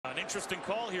interesting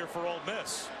call here for Ole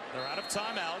Miss. They're out of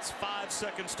timeouts, 5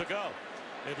 seconds to go.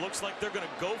 It looks like they're going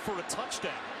to go for a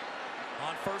touchdown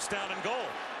on first down and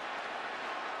goal.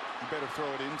 You better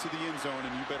throw it into the end zone,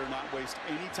 and you better not waste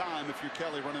any time if you're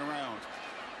Kelly running around.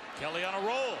 Kelly on a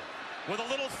roll with a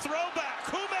little throwback.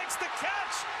 Who makes the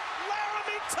catch?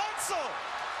 Laramie Tunsil.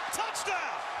 Touchdown.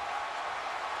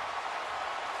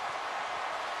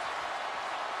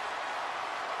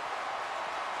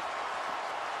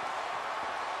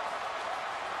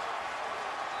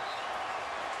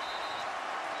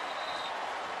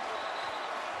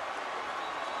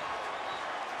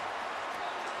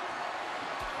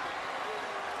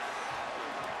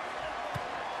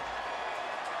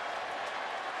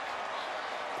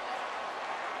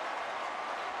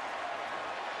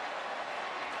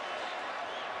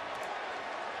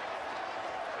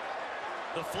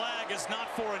 The flag is not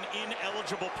for an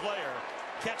ineligible player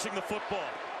catching the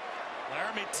football.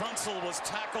 Laramie Tunsil was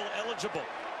tackle eligible.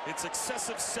 It's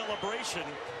excessive celebration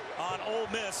on Ole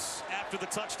Miss after the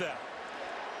touchdown.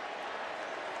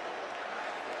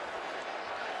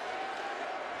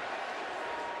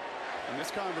 In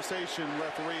this conversation,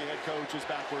 referee, head coach is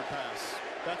backward pass.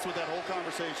 That's what that whole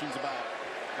conversation's about.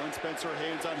 Glenn Spencer,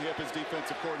 hands on hip, as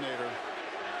defensive coordinator.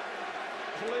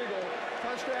 It's legal.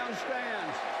 Touchdown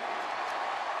stands.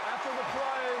 After the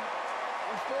play,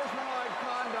 unsportsmanlike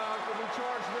conduct will be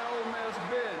charged to the Ole Miss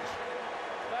bench.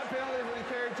 That penalty will be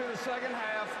carried to the second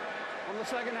half on the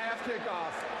second half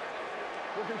kickoff.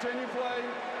 We'll continue play,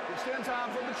 extend time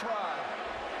for the try.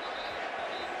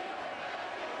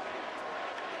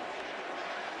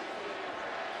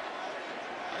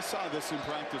 I saw this in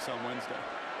practice on Wednesday,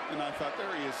 and I thought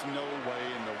there is no way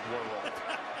in the world.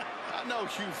 I know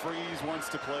Hugh Freeze wants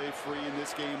to play free in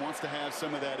this game, wants to have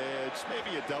some of that edge,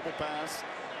 maybe a double pass.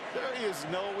 There is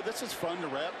no, this is fun to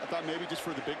rep. I thought maybe just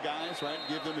for the big guys, right?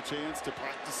 Give them a chance to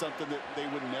practice something that they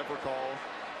would never call.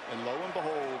 And lo and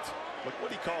behold, look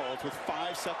what he calls with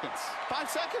 5 seconds. 5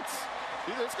 seconds.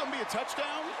 Either it's going to be a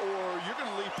touchdown or you're going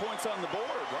to leave points on the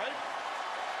board, right?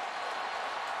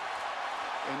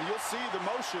 And you'll see the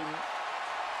motion.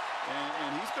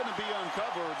 And he's going to be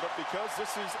uncovered, but because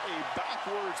this is a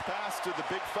backwards pass to the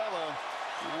big fella,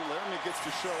 Laramie gets to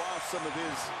show off some of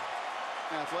his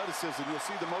athleticism. You'll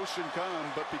see the motion come,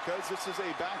 but because this is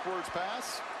a backwards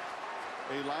pass,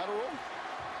 a lateral,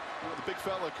 the big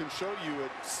fella can show you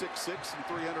at 6'6" and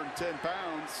 310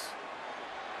 pounds.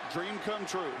 Dream come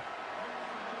true.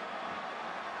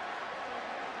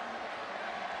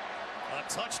 A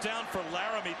touchdown for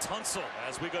Laramie Tunsil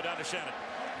as we go down to Shannon.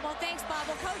 Well, thanks, Bob.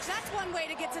 Well, Coach, that's one way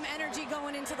to get some energy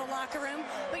going into the locker room.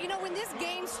 But, you know, when this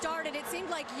game started, it seemed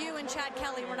like you and Chad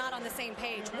Kelly were not on the same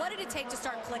page. What did it take to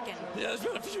start clicking? Yeah, there's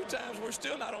been a few times we're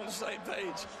still not on the same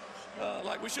page.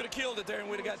 Like we should have killed it there and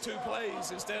we'd have got 2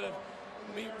 plays instead of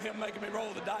him making me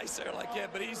roll the dice there. Like, yeah,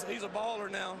 but he's a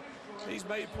baller now. He's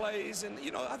made plays. And,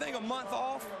 you know, I think a month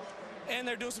off, and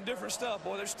they're doing some different stuff.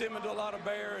 Boy, they're stimming to a lot of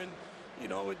bear, and, you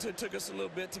know, it took us a little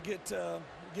bit to get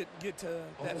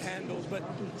that handled, but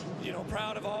you know,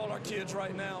 proud of all our kids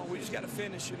right now. We just got to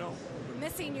finish, you know.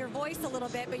 Missing your voice a little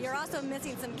bit, but you're also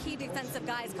missing some key defensive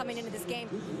guys coming into this game.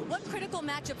 What critical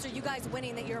matchups are you guys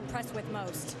winning that you're impressed with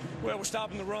most? Well, we're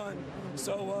stopping the run,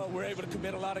 so we're able to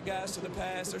commit a lot of guys to the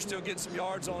pass. They're still getting some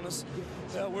yards on us.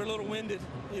 We're a little winded.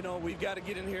 You know, we've got to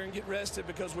get in here and get rested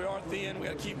because we are thin. We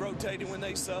got to keep rotating when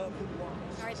they sub.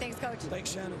 All right, thanks, Coach.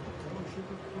 Thanks, Shannon.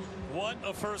 What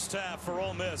a first half for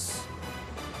Ole Miss.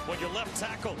 When your left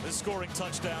tackle is scoring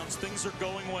touchdowns, things are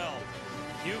going well.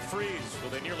 Hugh Freeze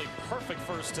with a nearly perfect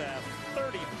first half,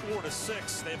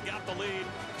 34-6. They've got the lead.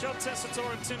 Joe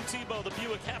Tessitore and Tim Tebow, the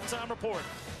Buick halftime report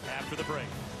after the break.